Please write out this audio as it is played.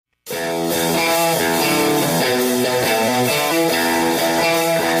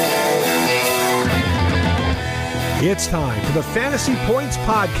It's time for the Fantasy Points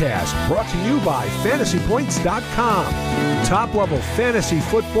Podcast, brought to you by FantasyPoints.com. Top-level fantasy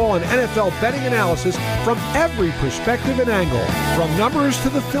football and NFL betting analysis from every perspective and angle, from numbers to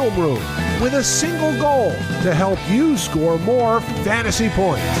the film room, with a single goal to help you score more fantasy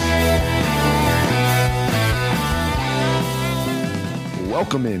points.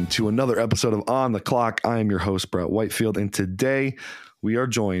 Welcome into another episode of On the Clock. I am your host, Brett Whitefield, and today we are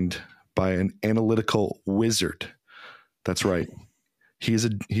joined by an analytical wizard. That's right. He's a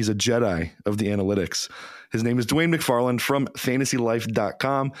Jedi of the analytics. His name is Dwain McFarland from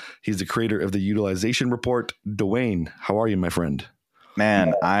FantasyLife.com. He's the creator of the Utilization Report. Dwain, how are you, my friend?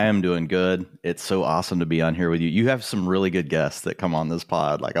 Man, I am doing good. It's so awesome to be on here with you. You have some really good guests that come on this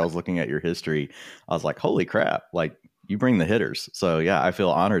pod. Like, I was looking at your history. I was like, holy crap. Like, you bring the hitters. So, yeah, I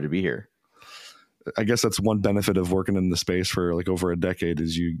feel honored to be here. I guess that's one benefit of working in the space for like over a decade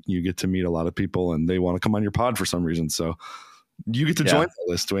is you get to meet a lot of people and they want to come on your pod for some reason. So you get to join the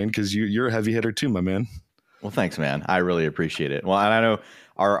list, Dwain, because you're a heavy hitter too, my man. Well, thanks, man. I really appreciate it. Well, and I know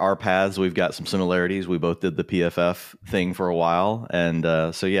our paths, we've got some similarities. We both did the PFF thing for a while.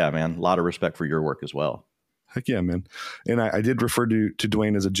 And so, yeah, man, a lot of respect for your work as well. Heck yeah, man. And I did refer to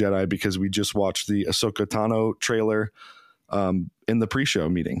Dwain as a Jedi because we just watched the Ahsoka Tano trailer in the pre-show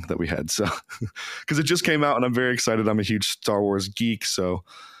meeting that we had. So, because it just came out and I'm very excited. I'm a huge Star Wars geek. So,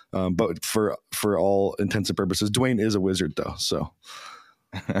 but for all intents and purposes, Dwain is a wizard though. So,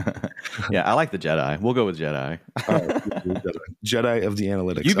 yeah, I like the Jedi. We'll go with Jedi. All right, Jedi of the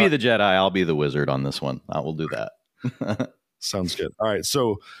analytics. You be the Jedi. I'll be the wizard on this one. We'll do that. Sounds good. All right.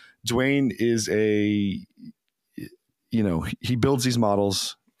 So Dwain is he builds these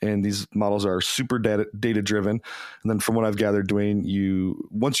models. And these models are super data driven. And then from what I've gathered, Dwain,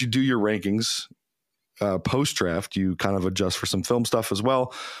 once you do your rankings post draft, you kind of adjust for some film stuff as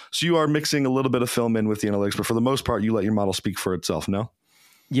well. So you are mixing a little bit of film in with the analytics, but for the most part, you let your model speak for itself, no?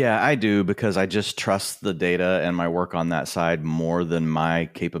 Yeah, I do, because I just trust the data and my work on that side more than my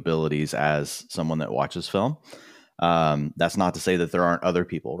capabilities as someone that watches film. That's not to say that there aren't other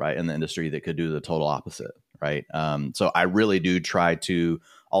people, right, in the industry that could do the total opposite, right? So I really do try to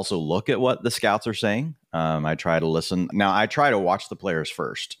also look at what the scouts are saying. I try to listen. Now, I try to watch the players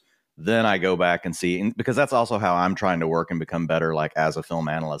first. Then I go back and see, because that's also how I'm trying to work and become better, like as a film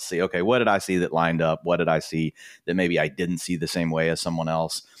analyst. See, okay, what did I see that lined up? What did I see that maybe I didn't see the same way as someone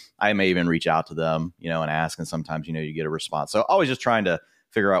else? I may even reach out to them, and ask, and sometimes, you get a response. So always just trying to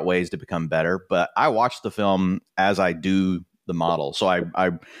figure out ways to become better. But I watch the film as I do the model. So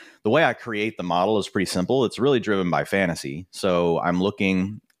the way I create the model is pretty simple. It's really driven by fantasy. So I'm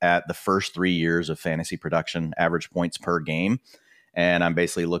looking at the first 3 years of fantasy production, average points per game. And I'm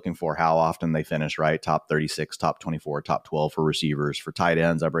basically looking for how often they finish, right? Top 36, top 24, top 12 for receivers. For tight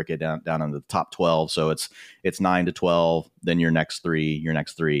ends, I break it down into the top 12. So it's 9 to 12, then your next three,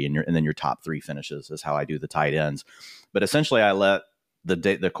 and then your top 3 finishes is how I do the tight ends. But essentially, I let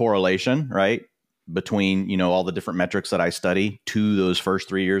the correlation, right, between, all the different metrics that I study to those first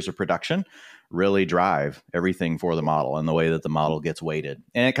 3 years of production really drive everything for the model and the way that the model gets weighted.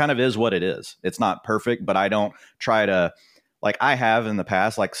 And it kind of is what it is. It's not perfect, but I don't try to, like I have in the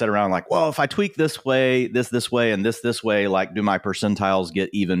past, like sit around like, well, if I tweak this way, this way, and this way, like do my percentiles get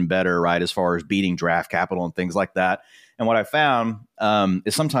even better, right, as far as beating draft capital and things like that. And what I found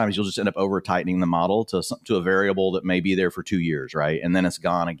is sometimes you'll just end up over tightening the model to a variable that may be there for 2 years, right? And then it's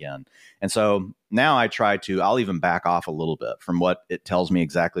gone again. And so now I'll even back off a little bit from what it tells me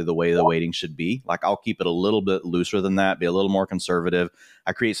exactly the way the weighting should be. Like I'll keep it a little bit looser than that, be a little more conservative.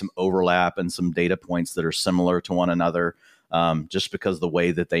 I create some overlap and some data points that are similar to one another, just because the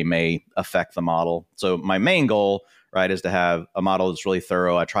way that they may affect the model. So my main goal, right, is to have a model that's really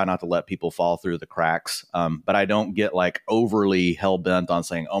thorough. I try not to let people fall through the cracks, but I don't get like overly hell bent on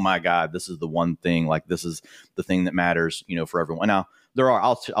saying, oh my God, this is the one thing, like this is the thing that matters, for everyone. Now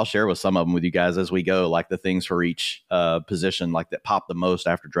I'll share with some of them with you guys as we go, like the things for each position, like that pop the most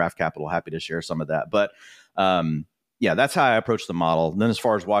after draft capital. Happy to share some of that. But yeah, that's how I approach the model. And then as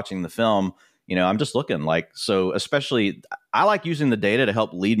far as watching the film, I'm just looking so especially I like using the data to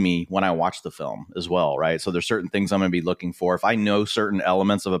help lead me when I watch the film as well, right? So there's certain things I'm going to be looking for. If I know certain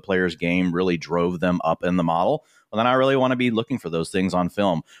elements of a player's game really drove them up in the model, well, then I really want to be looking for those things on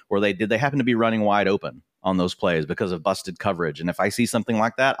film where they happen to be running wide open on those plays because of busted coverage. And if I see something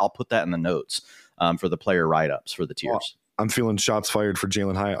like that, I'll put that in the notes for the player write-ups for the tiers. Well, I'm feeling shots fired for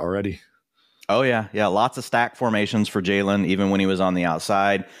Jalen Hyatt already. Oh, yeah. Yeah, lots of stack formations for Jalen, even when he was on the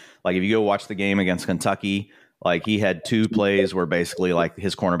outside. Like if you go watch the game against Kentucky, like he had 2 plays where basically like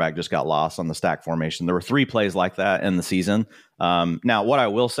his cornerback just got lost on the stack formation. There were 3 plays like that in the season. Now, what I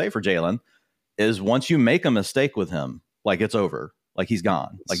will say for Jalen, is once you make a mistake with him, like it's over, like he's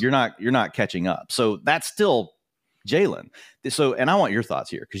gone, like you're not catching up. So that's still Jalen. So, and I want your thoughts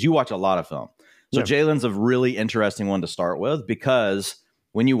here because you watch a lot of film. So Jalen's a really interesting one to start with because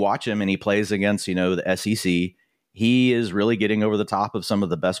when you watch him and he plays against, the SEC, he is really getting over the top of some of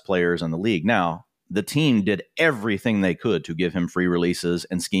the best players in the league. Now, the team did everything they could to give him free releases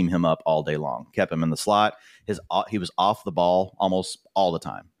and scheme him up all day long, kept him in the slot. He was off the ball almost all the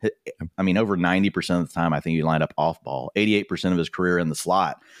time. I mean, over 90% of the time, I think he lined up off ball, 88% of his career in the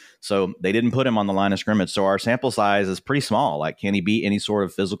slot. So they didn't put him on the line of scrimmage. So our sample size is pretty small. Like, can he beat any sort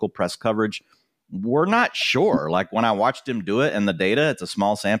of physical press coverage? We're not sure. Like, when I watched him do it and the data, it's a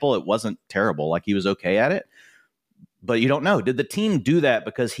small sample. It wasn't terrible. Like, he was okay at it. But you don't know. Did the team do that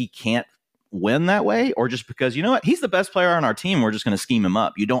because he can't win that way, or just because, you know what, he's the best player on our team, we're just going to scheme him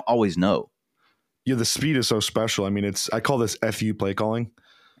up? You don't always know. Yeah, the speed is so special. I mean, I call this FU play calling.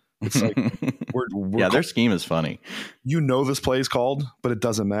 It's like we're their scheme is funny. This play is called, but it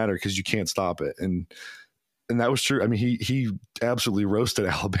doesn't matter because you can't stop it. And that was true. I mean, he absolutely roasted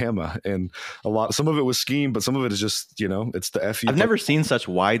Alabama, and some of it was scheme, but some of it is just, it's the FU. I've never seen such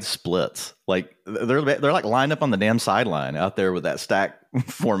wide splits. Like they're like lined up on the damn sideline out there with that stack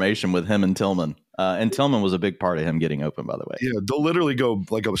formation with him and Tillman. And Tillman was a big part of him getting open, by the way. Yeah, they'll literally go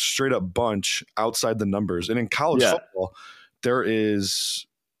like a straight up bunch outside the numbers. And in college football, there is,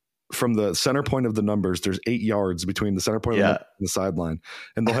 from the center point of the numbers, there's 8 yards between the center point of the sideline,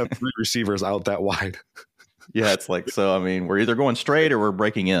 and they'll have 3 receivers out that wide. Yeah, it's like, so I mean, we're either going straight or we're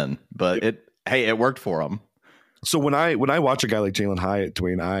breaking in, but it worked for them. So when I watch a guy like Jalen Hyatt,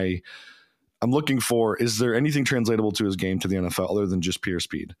 Dwain, I'm looking for, is there anything translatable to his game to the NFL other than just pure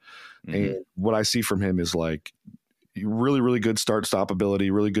speed? Mm-hmm. And what I see from him is like really, really good stop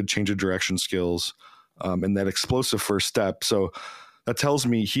ability, really good change of direction skills, and that explosive first step. So that tells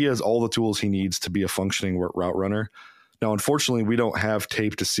me he has all the tools he needs to be a functioning route runner. Now, unfortunately, we don't have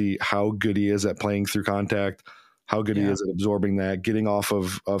tape to see how good he is at playing through contact, how good he is at absorbing that, getting off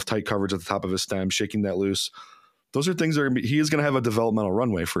of tight coverage at the top of his stem, shaking that loose. Those are things that he is going to have a developmental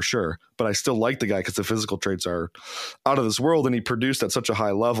runway for sure. But I still like the guy because the physical traits are out of this world, and he produced at such a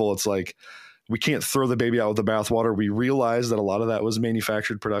high level. It's like we can't throw the baby out with the bathwater. We realize that a lot of that was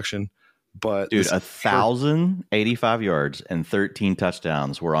manufactured production. But dude, 1,085 yards and 13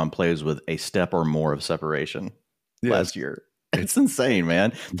 touchdowns were on plays with a step or more of separation last year. It's insane,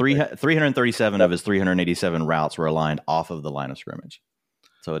 man. 337 of his 387 routes were aligned off of the line of scrimmage.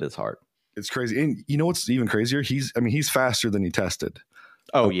 So it is hard. It's crazy. And you know what's even crazier? He's faster than he tested.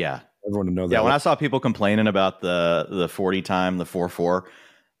 Oh, yeah. Everyone to know that. Yeah, when I saw people complaining about the 40 time, the 4.4,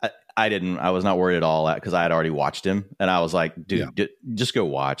 I was not worried at all because I had already watched him. And I was like, dude, just go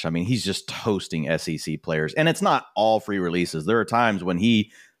watch. I mean, he's just toasting SEC players. And it's not all free releases. There are times when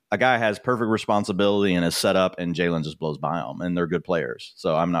a guy has perfect responsibility and is set up, and Jalen just blows by him, and they're good players.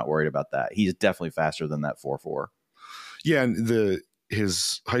 So I'm not worried about that. He's definitely faster than that 4.4. Yeah, and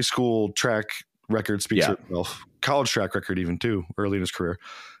his high school track record speaks for itself. College track record even too, early in his career.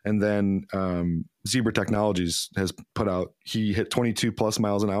 And then Zebra Technologies has put out, he hit 22 plus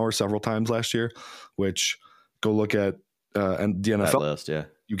miles an hour several times last year, which go look at and the NFL list. Yeah,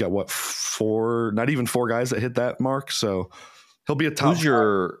 you got not even 4 guys that hit that mark. So he'll be a top.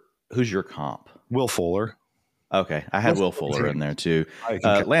 Who's your comp? Will Fuller. Okay, I had Will Fuller in there too.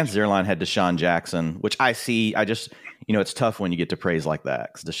 Lance Zierlein had Deshaun Jackson, which I see. I just, it's tough when you get to praise like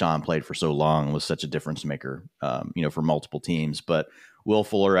that because Deshaun played for so long and was such a difference maker, for multiple teams. But Will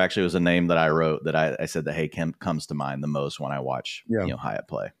Fuller actually was a name that I wrote that I said that comes to mind the most when I watch Hyatt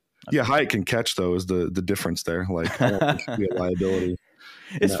play. Hyatt can catch though is the difference there. Like, I don't think it should be a liability.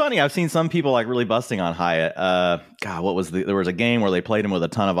 It's funny. I've seen some people like really busting on Hyatt. There was a game where they played him with a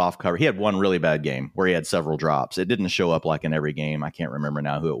ton of off cover. He had one really bad game where he had several drops. It didn't show up like in every game. I can't remember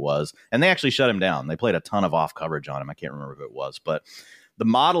now who it was. And they actually shut him down. They played a ton of off coverage on him. I can't remember who it was, but the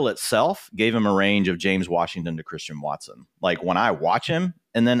model itself gave him a range of James Washington to Christian Watson. Like when I watch him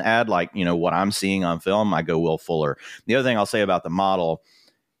and then add what I'm seeing on film, I go Will Fuller. The other thing I'll say about the model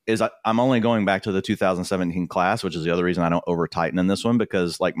is I'm only going back to the 2017 class, which is the other reason I don't over tighten in this one,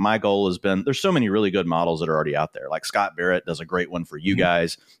 because like my goal has been, there's so many really good models that are already out there. Like Scott Barrett does a great one for you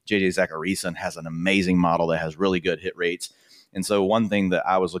guys. JJ Zachariason has an amazing model that has really good hit rates. And so one thing that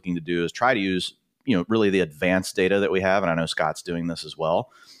I was looking to do is try to use, really the advanced data that we have. And I know Scott's doing this as well.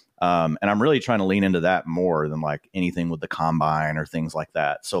 And I'm really trying to lean into that more than like anything with the combine or things like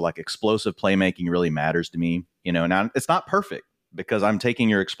that. So like explosive playmaking really matters to me, now it's not perfect, because I'm taking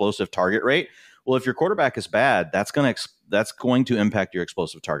your explosive target rate. Well, if your quarterback is bad, that's going to impact your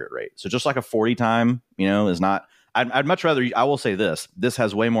explosive target rate. So just like a 40 time, is not I'd much rather, I will say this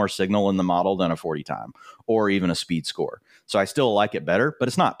has way more signal in the model than a 40 time or even a speed score. So I still like it better, but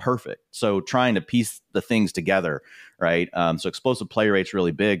it's not perfect. So trying to piece the things together, right? So explosive play rate's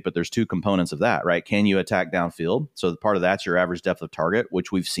really big, but there's two components of that, right? Can you attack downfield? So part of that's your average depth of target,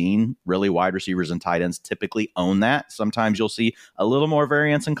 which we've seen really wide receivers and tight ends typically own that. Sometimes you'll see a little more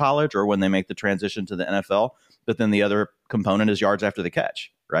variance in college or when they make the transition to the NFL. But then the other component is yards after the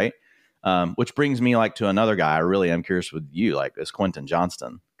catch, right? Which brings me like to another guy I really am curious with you, like is Quentin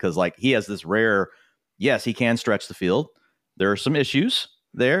Johnston. Because like he has this rare, yes, he can stretch the field. There are some issues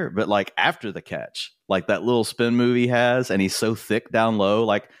there, but like after the catch, like that little spin move he has, and he's so thick down low,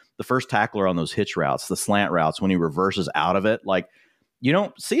 like the first tackler on those hitch routes, the slant routes, when he reverses out of it, like you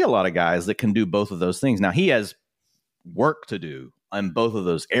don't see a lot of guys that can do both of those things. Now he has work to do in both of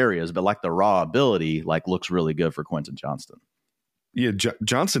those areas, but like the raw ability, like looks really good for Quentin Johnston. Yeah,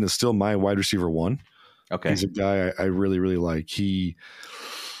 Johnson is still my wide receiver one. Okay. He's a guy I really, really like. His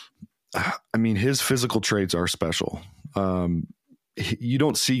physical traits are special. You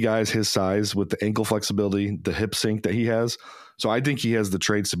don't see guys his size with the ankle flexibility, the hip sync that he has. So I think he has the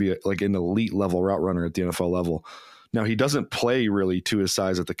traits to be like an elite level route runner at the NFL level. Now, he doesn't play really to his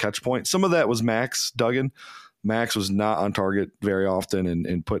size at the catch point. Some of that was Max Duggan. Max was not on target very often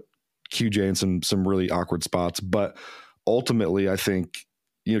and put QJ in some really awkward spots. But ultimately, I think,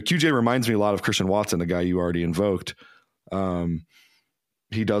 QJ reminds me a lot of Christian Watson, the guy you already invoked.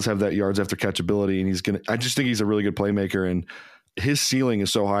 He does have that yards after catch ability, and I just think he's a really good playmaker, and his ceiling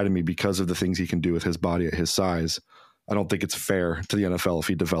is so high to me because of the things he can do with his body at his size. I don't think it's fair to the NFL if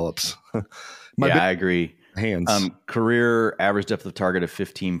he develops. I agree. Hands. Career average depth of target of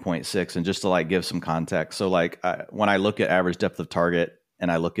 15.6. And just to like give some context. So like when I look at average depth of target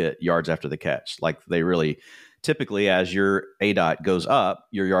and I look at yards after the catch, like they really typically as your ADOT goes up,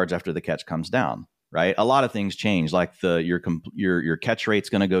 your yards after the catch comes down, right? A lot of things change. Like your catch rate's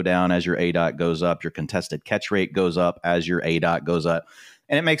going to go down as your ADOT goes up. Your contested catch rate goes up as your ADOT goes up.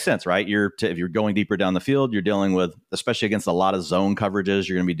 And it makes sense, right? If you're going deeper down the field, you're dealing with, especially against a lot of zone coverages,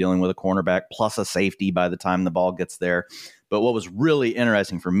 you're going to be dealing with a cornerback plus a safety by the time the ball gets there. But what was really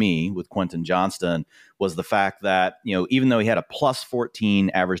interesting for me with Quentin Johnston was the fact that, even though he had a plus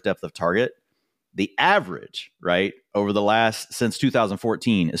 14 average depth of target, the average, right, over the since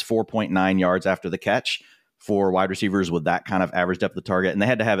 2014 is 4.9 yards after the catch for wide receivers with that kind of average depth of target. And they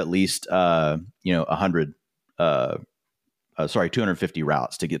had to have at least, 250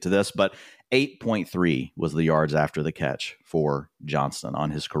 routes to get to this, but 8.3 was the yards after the catch for Johnston on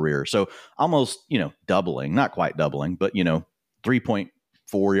his career. So almost, doubling, not quite doubling, but,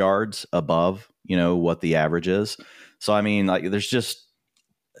 3.4 yards above, what the average is. So, I mean, like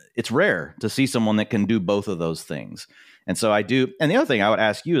it's rare to see someone that can do both of those things. And so I do. And the other thing I would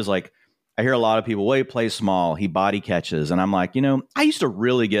ask you is like, I hear a lot of people, well, he plays small, he body catches. And I'm like, I used to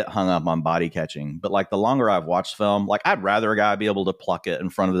really get hung up on body catching, but like the longer I've watched film, like I'd rather a guy be able to pluck it in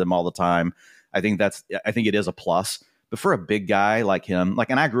front of them all the time. I think it is a plus. But for a big guy like him,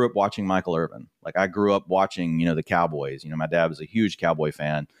 and I grew up watching Michael Irvin. Like I grew up watching, the Cowboys. My dad was a huge Cowboy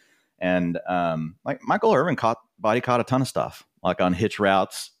fan. And like Michael Irvin caught a ton of stuff, like on hitch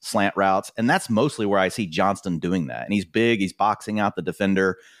routes, slant routes. And that's mostly where I see Johnston doing that. And he's big, he's boxing out the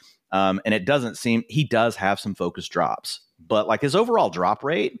defender. And it doesn't seem, he does have some focused drops, but like his overall drop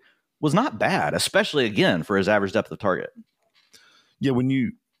rate was not bad, especially again for his average depth of target. Yeah. When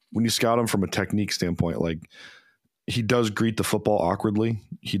you scout him from a technique standpoint, like he does greet the football awkwardly.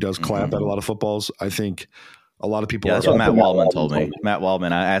 He does clap at a lot of footballs. I think a lot of people. Yeah, that's what Matt Waldman told me. Matt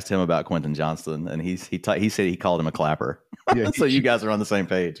Waldman, I asked him about Quentin Johnston, and he said he called him a clapper. Yeah, so you guys are on the same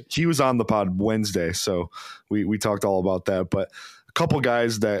page. He was on the pod Wednesday, so we talked all about that. But a couple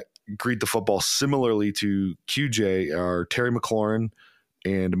guys that greet the football similarly to QJ are Terry McLaurin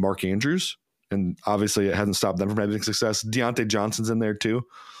and Mark Andrews. And obviously it hasn't stopped them from having success. Deontay Johnson's in there too.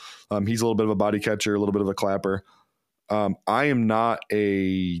 He's a little bit of a body catcher, a little bit of a clapper. I am not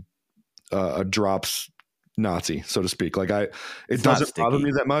a drops Nazi, so to speak. Like it doesn't bother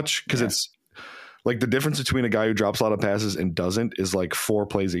me that much because it's like the difference between a guy who drops a lot of passes and doesn't is like 4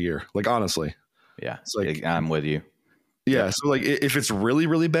 plays a year. Like honestly. Yeah. It's like, I'm with you. Yeah. So like if it's really,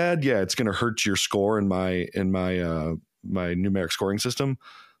 really bad, it's going to hurt your score in my numeric scoring system,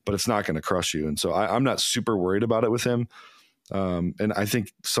 but it's not going to crush you. And so I'm not super worried about it with him. And I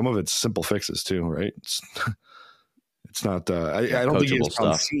think some of it's simple fixes too, right? It's not, I don't think he's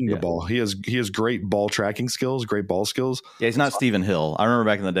seeing the ball. He has great ball tracking skills, great ball skills. Yeah. He's not Stephen Hill. I remember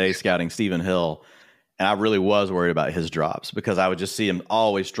back in the day scouting Stephen Hill. And I really was worried about his drops because I would just see him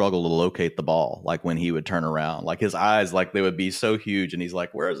always struggle to locate the ball. Like when he would turn around, like his eyes, like they would be so huge, and he's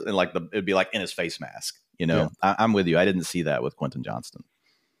like, "Where is it?" And like it'd be like in his face mask. I'm with you. I didn't see that with Quentin Johnston.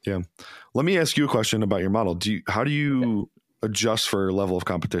 Yeah. Let me ask you a question about your model. How do you adjust for level of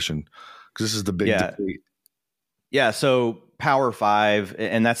competition? Because this is the big debate. Yeah. So Power 5,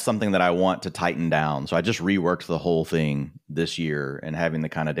 and that's something that I want to tighten down. So I just reworked the whole thing this year and having the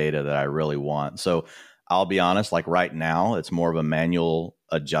kind of data that I really want. So I'll be honest, like right now, it's more of a manual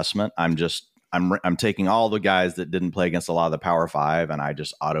adjustment. I'm taking all the guys that didn't play against a lot of the Power 5, and I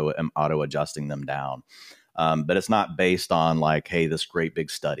just am auto adjusting them down. But it's not based on like, hey, this great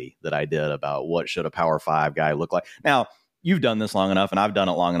big study that I did about what should a Power 5 guy look like. Now, you've done this long enough, and I've done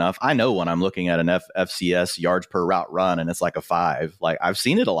it long enough. I know when I'm looking at an FCS yards per route run, and it's like a 5. Like I've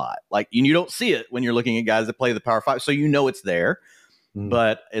seen it a lot. Like you don't see it when you're looking at guys that play the Power 5, so it's there.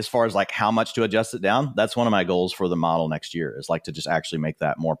 But as far as like how much to adjust it down, that's one of my goals for the model next year is like to just actually make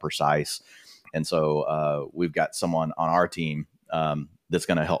that more precise. And so we've got someone on our team that's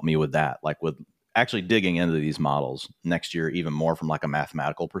going to help me with that, like with actually digging into these models next year, even more from like a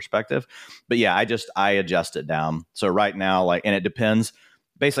mathematical perspective. But yeah, I adjust it down. So right now, like, and it depends.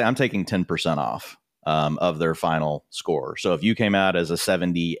 Basically, I'm taking 10% off of their final score. So if you came out as a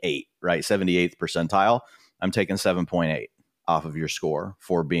 78, right, 78th percentile, I'm taking 7.8 off of your score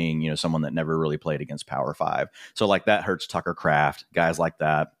for being, someone that never really played against Power 5. So like that hurts Tucker Kraft, guys like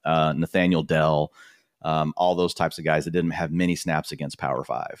that, Nathaniel Dell, all those types of guys that didn't have many snaps against Power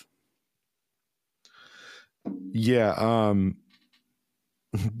 5. Yeah,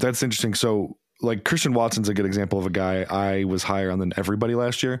 that's interesting. So like Christian Watson's a good example of a guy I was higher on than everybody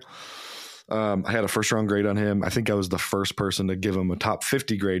last year. I had a first round grade on him. I think I was the first person to give him a top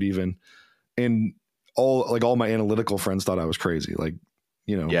 50 grade even. And all my analytical friends thought I was crazy. Like,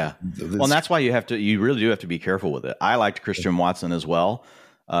 Yeah. Well, and that's why you really do have to be careful with it. I liked Christian Watson as well.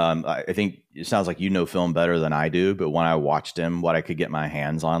 I think it sounds like film better than I do, but when I watched him, what I could get my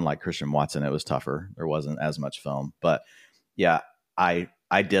hands on, like Christian Watson, it was tougher. There wasn't as much film, but yeah, I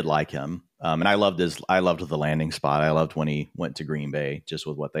did like him. And I loved the landing spot. I loved when he went to Green Bay just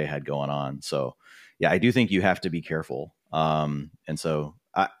with what they had going on. So yeah, I do think you have to be careful. And so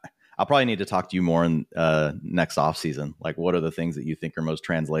I'll probably need to talk to you more in next off season. Like, what are the things that you think are most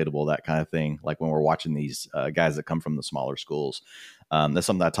translatable, that kind of thing? Like when we're watching these guys that come from the smaller schools, that's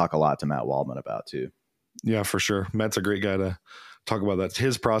something I talk a lot to Matt Waldman about too. Yeah, for sure. Matt's a great guy to talk about that.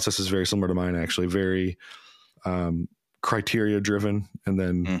 His process is very similar to mine, actually, very criteria driven. And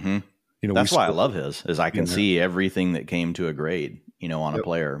then, that's why I love his, is I can see everything that came to a grade, on a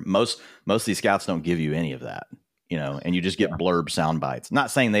player. Most of these scouts don't give you any of that. And you just get blurb sound bites.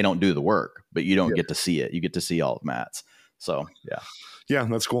 Not saying they don't do the work, but you don't get to see it. You get to see all of Matt's. So, yeah. Yeah,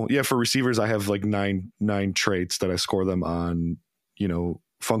 that's cool. Yeah, for receivers, I have like nine traits that I score them on,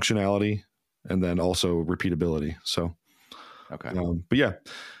 functionality and then also repeatability. So, okay. But yeah,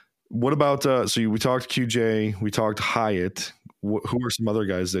 what about, we talked QJ, we talked Hyatt. Who are some other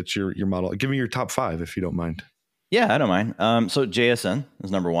guys that your model? Give me your top 5 if you don't mind. Yeah, I don't mind. So JSN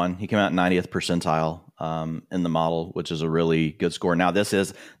is number 1. He came out 90th percentile in the model, which is a really good score. Now, this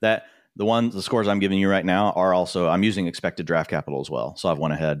is that the scores I'm giving you right now are also, I'm using expected draft capital as well. So I've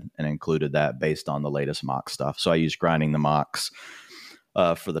went ahead and included that based on the latest mock stuff. So I use grinding the mocks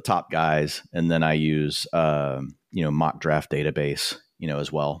for the top guys. And then I use, mock draft database,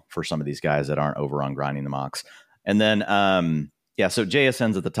 as well for some of these guys that aren't over on grinding the mocks. And then, so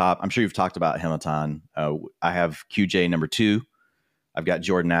JSN's at the top. I'm sure you've talked about him a ton. I have QJ number 2. I've got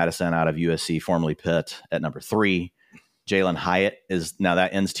Jordan Addison out of USC, formerly Pitt, at number 3. Jalen Hyatt now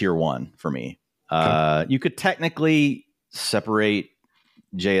that ends tier 1 for me. Okay. You could technically separate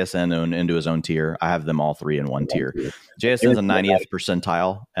JSN into his own tier. I have them all 3 in one tier. JSN's a 90th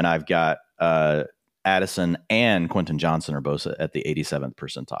percentile, and I've got Addison and Quentin Johnston are both at the 87th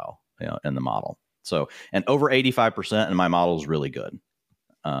percentile in the model. So, and over 85% in my model is really good.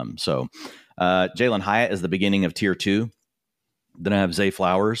 Jalen Hyatt is the beginning of tier 2. Then I have Zay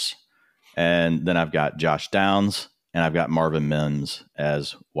Flowers, and then I've got Josh Downs, and I've got Marvin Mims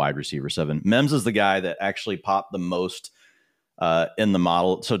as wide receiver 7. Mims is the guy that actually popped the most in the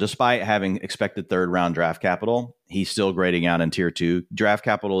model. So despite having expected 3rd round draft capital, he's still grading out in tier 2. Draft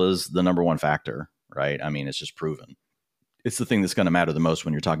capital is the number 1 factor, right? I mean, it's just proven. It's the thing that's going to matter the most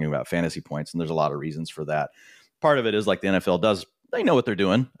when you're talking about fantasy points. And there's a lot of reasons for that. Part of it is like the NFL does, they know what they're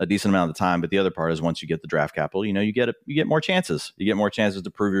doing a decent amount of the time. But the other part is once you get the draft capital, you get more chances. You get more chances to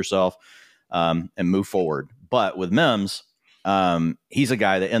prove yourself and move forward. But with Mims, he's a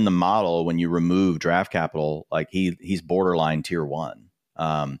guy that in the model, when you remove draft capital, like he's borderline tier 1.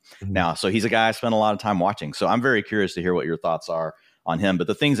 Now, so he's a guy I spent a lot of time watching. So I'm very curious to hear what your thoughts are on him. But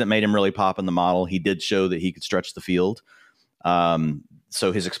the things that made him really pop in the model, he did show that he could stretch the field.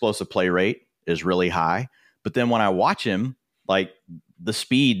 So his explosive play rate is really high. But then when I watch him, like, the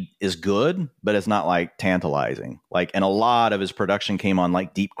speed is good, but it's not like tantalizing. Like, and a lot of his production came on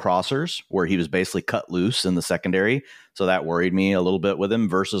like deep crossers where he was basically cut loose in the secondary. So that worried me a little bit with him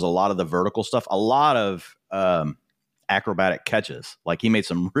versus a lot of the vertical stuff, a lot of acrobatic catches. Like he made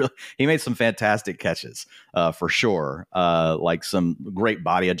some fantastic catches for sure. Like some great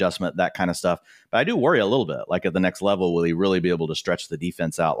body adjustment, that kind of stuff. But I do worry a little bit, like at the next level, will he really be able to stretch the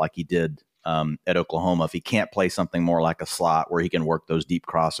defense out like he did at Oklahoma if he can't play something more like a slot where he can work those deep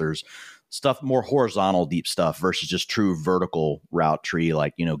crossers, stuff more horizontal deep stuff versus just true vertical route tree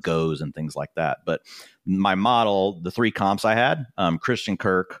like, goes and things like that. But my model, the 3 comps I had, Christian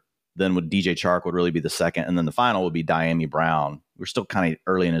Kirk, then with DJ Chark would really be the second, and then the final would be Diami Brown. We're still kind of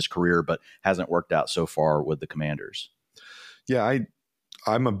early in his career, but hasn't worked out so far with the Commanders. Yeah,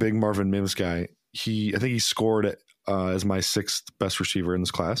 I'm a big Marvin Mims guy. I think he scored as my 6th best receiver in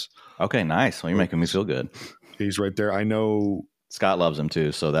this class. Okay, nice. Well, you're making me feel good. He's right there. I know Scott loves him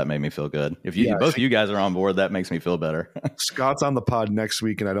too, so that made me feel good. If both of you guys are on board, that makes me feel better. Scott's on the pod next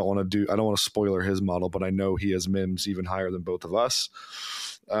week, and I don't want to spoiler his model, but I know he has Mims even higher than both of us.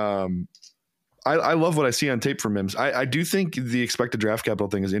 I love what I see on tape from Mims. I do think the expected draft capital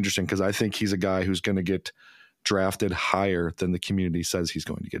thing is interesting because I think he's a guy who's going to get drafted higher than the community says he's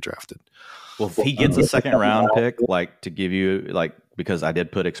going to get drafted. Well, if he gets a second round pick, like to give you like, because I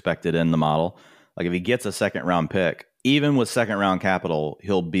did put expected in the model, like if he gets a second round pick, even with second round capital,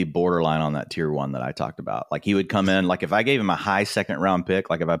 he'll be borderline on that tier 1 that I talked about. Like he would come in, like if I gave him a high second round pick,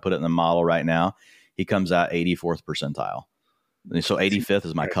 like if I put it in the model right now, he comes out 84th percentile. So 85th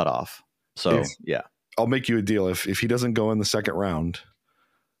is my cutoff. So yeah, I'll make you a deal. If he doesn't go in the second round,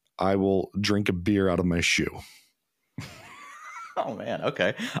 I will drink a beer out of my shoe. Oh man.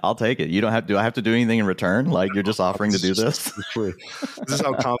 Okay. I'll take it. You don't have do I have to do anything in return? Like you're just offering to do this? This is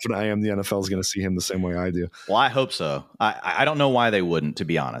how confident I am the NFL is going to see him the same way I do. Well, I hope so. I don't know why they wouldn't, to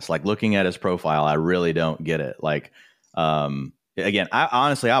be honest. Like looking at his profile, I really don't get it. Like, again,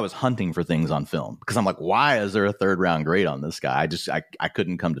 I was hunting for things on film because I'm like, why is there a 3rd round grade on this guy? I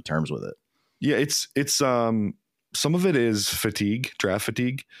couldn't come to terms with it. Yeah. It's some of it is fatigue, draft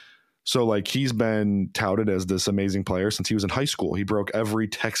fatigue. So like he's been touted as this amazing player since he was in high school. He broke every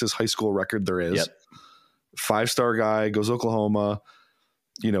Texas high school record there is. Yep. 5-star guy, goes to Oklahoma,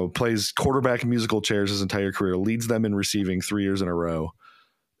 plays quarterback in musical chairs his entire career, leads them in receiving 3 years in a row.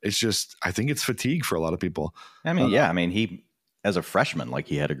 It's just, I think it's fatigue for a lot of people. I mean, he, as a freshman, like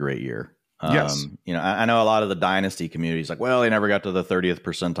he had a great year. Yes. I know a lot of the dynasty communities like, well, he never got to the 30th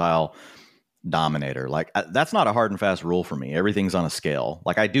percentile dominator. Like that's not a hard and fast rule for me. Everything's on a scale.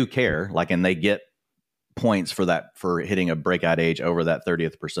 Like I do care, like, and they get points for hitting a breakout age over that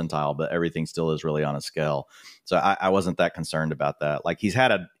 30th percentile, but everything still is really on a scale. So I wasn't that concerned about that. Like he's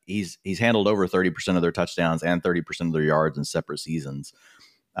handled over 30% of their touchdowns and 30% of their yards in separate seasons.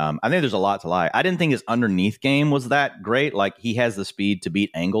 I think there's a lot to like. I didn't think his underneath game was that great. Like he has the speed to beat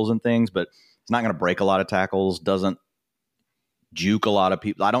angles and things, but he's not going to break a lot of tackles, doesn't juke a lot of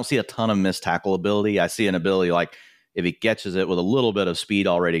people. I don't see a ton of missed tackle ability. I see an ability like if he catches it with a little bit of speed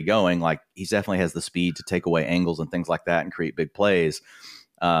already going, like he definitely has the speed to take away angles and things like that and create big plays.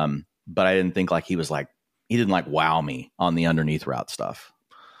 But I didn't think like he didn't wow me on the underneath route stuff.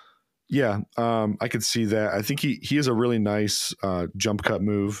 Yeah, I could see that. I think he has a really nice jump cut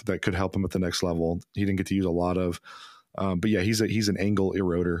move that could help him at the next level. He didn't get to use a lot of, but yeah, he's an angle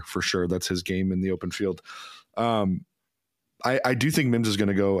eroder for sure. That's his game in the open field. I do think Mims is going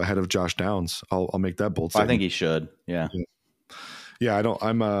to go ahead of Josh Downs. I'll make that bold statement. I think he should. Yeah. Yeah.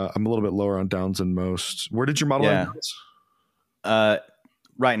 I'm a little bit lower on Downs than most. Where did your model end?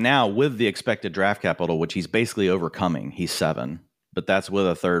 Right now with the expected draft capital, which he's basically overcoming, he's 7, but that's with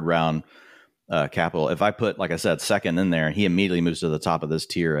a 3rd round capital. If I put, like I said, 2nd in there, he immediately moves to the top of this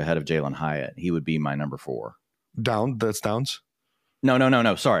tier ahead of Jalen Hyatt. He would be my number 4. That's Downs?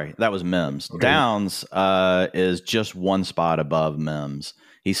 No. Sorry. That was Mims. Okay. Downs is just 1 spot above Mims.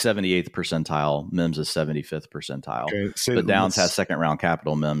 He's 78th percentile. Mims is 75th percentile. Okay, but Downs has 2nd round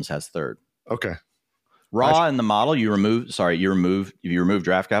capital. Mims has 3rd. Okay. Raw in the model, you remove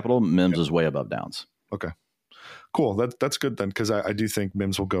draft capital. Mims is way above Downs. Okay. Cool. That's good then, because I do think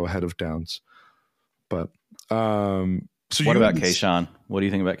Mims will go ahead of Downs. But so what about Kayshawn? What do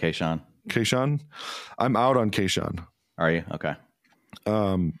you think about Kayshawn? Kayshawn? I'm out on Kayshawn. Are you? Okay.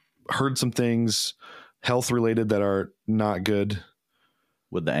 Heard some things health related that are not good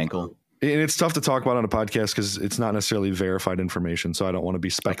with the ankle. And it's tough to talk about on a podcast because it's not necessarily verified information. So I don't want to be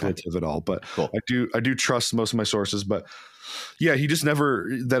speculative at all, but Cool. I do trust most of my sources, but yeah, he just never,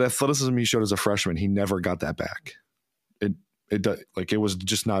 that athleticism he showed as a freshman, he never got that back. It was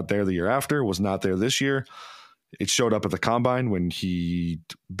just not there the year after, was not there this year. It showed up at the combine when he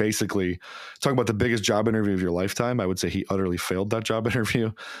basically, talking about the biggest job interview of your lifetime, I would say he utterly failed that job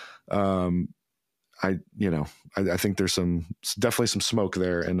interview. I think there's definitely some smoke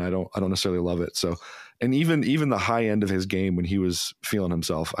there, and I don't necessarily love it. So, and even the high end of his game when he was feeling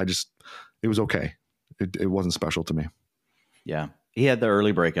himself, it was okay. It wasn't special to me. Yeah. He had the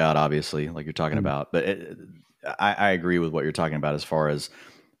early breakout, obviously, like you're talking about, but I agree with what you're talking about as far as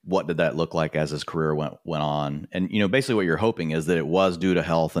what did that look like as his career went on. And, basically what you're hoping is that it was due to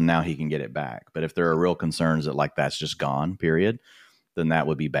health and now he can get it back. But if there are real concerns that like that's just gone, period, then that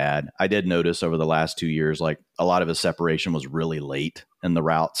would be bad. I did notice over the last 2 years, like a lot of his separation was really late in the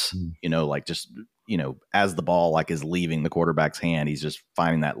routes, as the ball like is leaving the quarterback's hand, he's just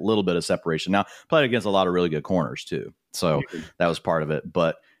finding that little bit of separation. Now played against a lot of really good corners too. So that was part of it.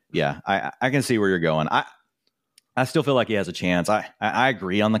 But yeah, I can see where you're going. I still feel like he has a chance. I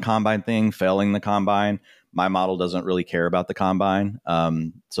agree on the combine thing, failing the combine. My model doesn't really care about the combine.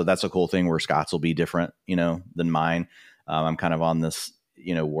 So that's a cool thing where Scott's will be different, than mine. I'm kind of on this,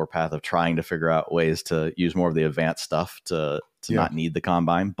 warpath of trying to figure out ways to use more of the advanced stuff to not need the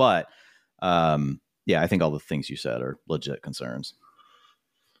combine. But I think all the things you said are legit concerns.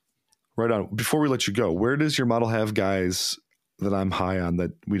 Right on. Before we let you go, where does your model have guys that I'm high on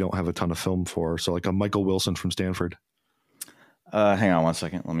that we don't have a ton of film for? So like a Michael Wilson from Stanford. Hang on one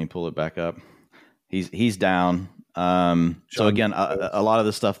second. Let me pull it back up. He's down. So again, a lot of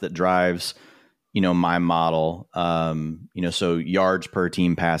the stuff that drives, my model, so yards per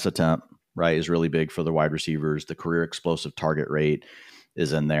team pass attempt, right, is really big for the wide receivers. The career explosive target rate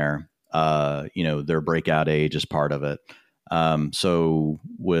is in there. Their breakout age is part of it. So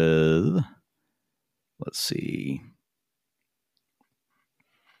let's see.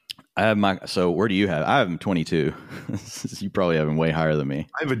 Where do you have? I have him 22. You probably have him way higher than me.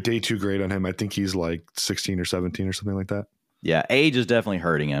 I have a day 2 grade on him. I think he's like 16 or 17 or something like that. Yeah. Age is definitely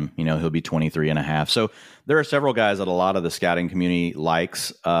hurting him. He'll be 23 and a half. So there are several guys that a lot of the scouting community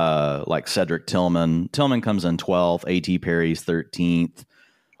likes, like Cedric Tillman. Tillman comes in 12th, AT Perry's 13th.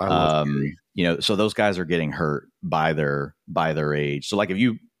 I love Perry. So those guys are getting hurt by their age. So like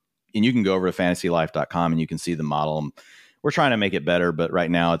you can go over to fantasylife.com and you can see the model. We're trying to make it better, but right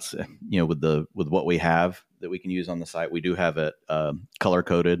now it's, with what we have that we can use on the site, we do have it color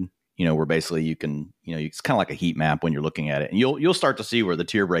coded, where basically you can, it's kind of like a heat map when you're looking at it, and you'll start to see where the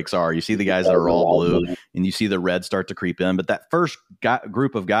tier breaks are. You see the guys that are all blue and you see the red start to creep in, but that first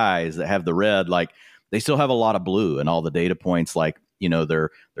group of guys that have the red, like they still have a lot of blue and all the data points, like, their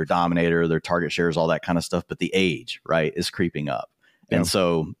dominator, their target shares, all that kind of stuff. But the age, right, is creeping up. Yeah. And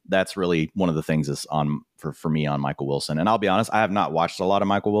so that's really one of the things that's on for me on Michael Wilson. And I'll be honest, I have not watched a lot of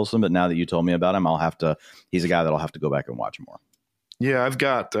Michael Wilson, but now that you told me about him, he's a guy that I'll have to go back and watch more. Yeah, I've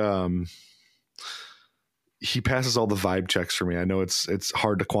got, he passes all the vibe checks for me. I know it's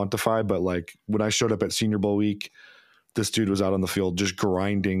hard to quantify, but like when I showed up at Senior Bowl week, this dude was out on the field just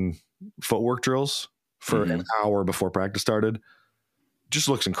grinding footwork drills for an hour before practice started. Just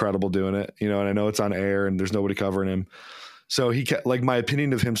looks incredible doing it, and I know it's on air and there's nobody covering him. So he kept, like, my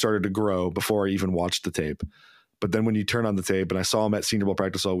opinion of him started to grow before I even watched the tape. But then when you turn on the tape, and I saw him at Senior Bowl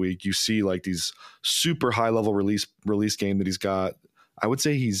practice all week, you see like these super high level release game that he's got. I would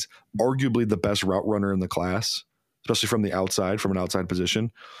say he's arguably the best route runner in the class, especially from the outside, from an outside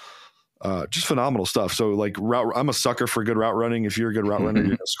position. Just phenomenal stuff. So like I'm a sucker for good route running. If you're a good route runner, you're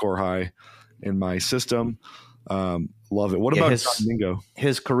going to score high in my system. Love it. What about John Mingo?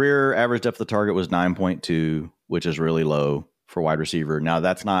 His career average depth of target was 9.2, which is really low for wide receiver. Now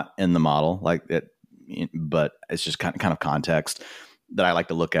that's not in the model like it, but it's just kind of context that I like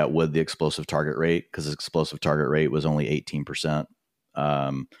to look at with the explosive target rate, because his explosive target rate was only 18%,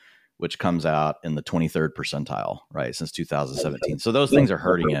 which comes out in the 23rd percentile, right, since 2017. So those things are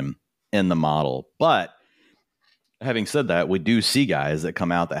hurting him in the model. But having said that, we do see guys that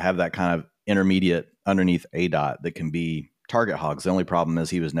come out that have that kind of intermediate underneath ADOT that can be target hogs. The only problem is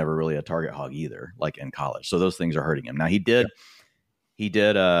he was never really a target hog either, like in college. So those things are hurting him. Now he did hit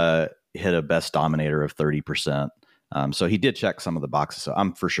a best dominator of 30%. So he did check some of the boxes. So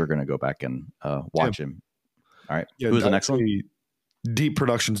I'm for sure going to go back and watch him. All right. Yeah, who's the next one? Deep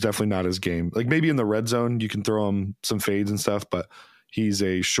production's definitely not his game. Like maybe in the red zone, you can throw him some fades and stuff, but he's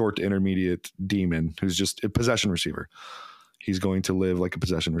a short to intermediate demon who's just a possession receiver. he's going to live like a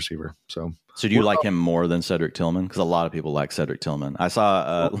possession receiver. So do you like him more than Cedric Tillman? Because a lot of people like Cedric Tillman. I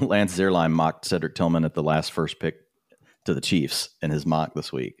saw Lance Zierlein mocked Cedric Tillman at the last first pick to the Chiefs in his mock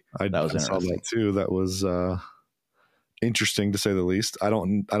this week. That was interesting. I saw that too. That was interesting to say the least. I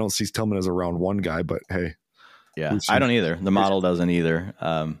don't see Tillman as a round 1 guy, but hey. Yeah, I don't either. The model doesn't either.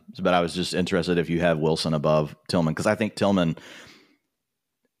 But I was just interested if you have Wilson above Tillman, because I think Tillman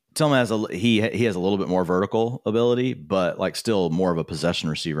has he has a little bit more vertical ability, but like still more of a possession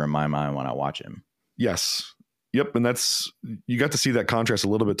receiver in my mind when I watch him. Yes. Yep. And you got to see that contrast a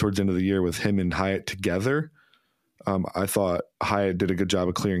little bit towards the end of the year with him and Hyatt together. I thought Hyatt did a good job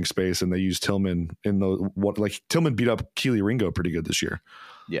of clearing space, and they used Tillman Tillman beat up Keely Ringo pretty good this year.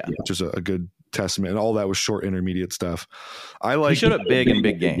 Yeah. Which is a good testament. And all that was short intermediate stuff. He showed up big in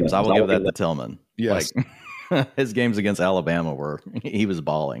big games. I will give that to Tillman. Yes. His games against Alabama he was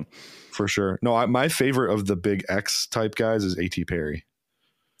balling. For sure. No, my favorite of the big X type guys is A.T. Perry.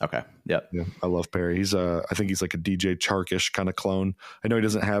 Okay. Yep. Yeah. I love Perry. I think he's like a DJ Charkish kind of clone. I know he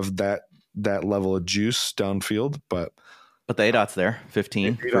doesn't have that level of juice downfield, but the ADOT's there,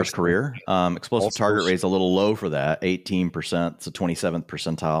 15 first career. Explosive target rate's a little low for that, 18%. It's a 27th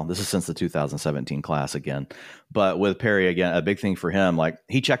percentile. This is since the 2017 class again. But with Perry, again, a big thing for him, like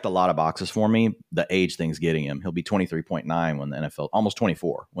he checked a lot of boxes for me. The age thing's getting him. He'll be 23.9 when the NFL, almost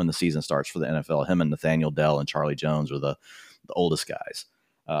 24 when the season starts for the NFL. Him and Nathaniel Dell and Charlie Jones are the oldest guys.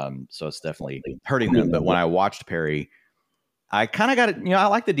 So it's definitely hurting them. But when I watched Perry, I kind of got it. I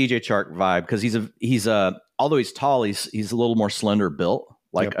like the DJ Chark vibe because he's although he's tall, he's a little more slender built,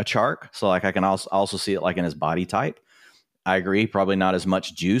 like a Chark. So like I can also see it like in his body type. I agree, probably not as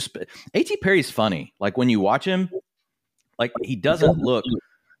much juice, but A.T. Perry's funny. Like when you watch him, like he doesn't look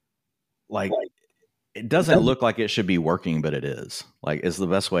like it should be working, but it is. Like it's the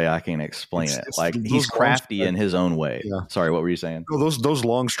best way I can explain it. Like he's crafty in his own way. Yeah. Sorry, what were you saying? No, those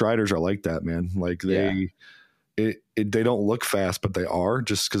long striders are like that, man. Like they don't look fast, but they are,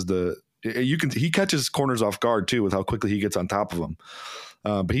 just because he catches corners off guard too with how quickly he gets on top of them.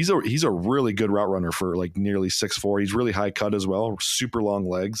 But he's a really good route runner for like nearly 6'4". He's really high cut as well, super long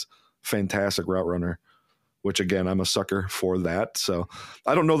legs, fantastic route runner, which again, I'm a sucker for that. So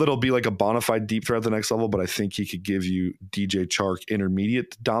I don't know that it'll be like a bona fide deep threat at the next level, but I think he could give you DJ Chark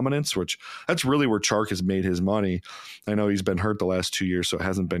intermediate dominance, which that's really where Chark has made his money. I know he's been hurt the last 2 years, so it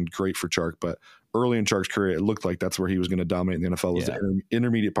hasn't been great for Chark, but early in Chark's career, it looked like that's where he was going to dominate in the NFL, was the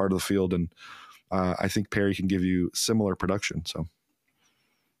intermediate part of the field. And I think Perry can give you similar production. So.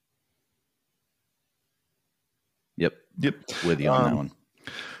 Yep. With you on that one.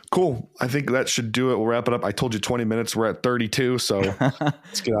 Cool. I think that should do it. We'll wrap it up. I told you 20 minutes. We're at 32. So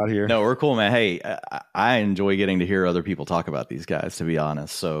let's get out of here. No, we're cool, man. Hey, I enjoy getting to hear other people talk about these guys, to be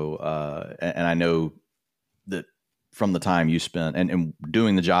honest. So, and I know that from the time you spent and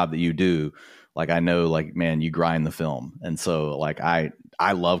doing the job that you do, like, I know, like, man, you grind the film. And so like, I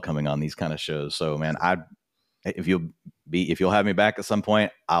love coming on these kind of shows. So man, if you'll have me back at some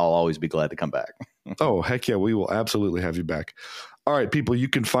point, I'll always be glad to come back. Oh, heck yeah. We will absolutely have you back. All right, people, you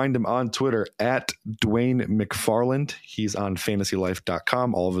can find him on Twitter at Dwain McFarland. He's on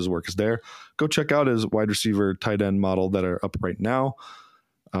fantasylife.com. All of his work is there. Go check out his wide receiver tight end model that are up right now.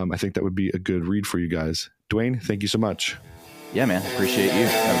 I think that would be a good read for you guys. Dwain, thank you so much. Yeah, man. Appreciate you.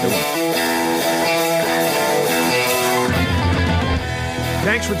 Have a good one.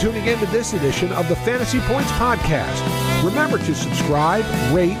 Thanks for tuning in to this edition of the Fantasy Points Podcast. Remember to subscribe,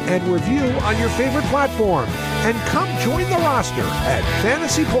 rate, and review on your favorite platform. And come join the roster at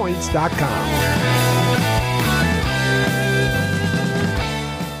fantasypoints.com.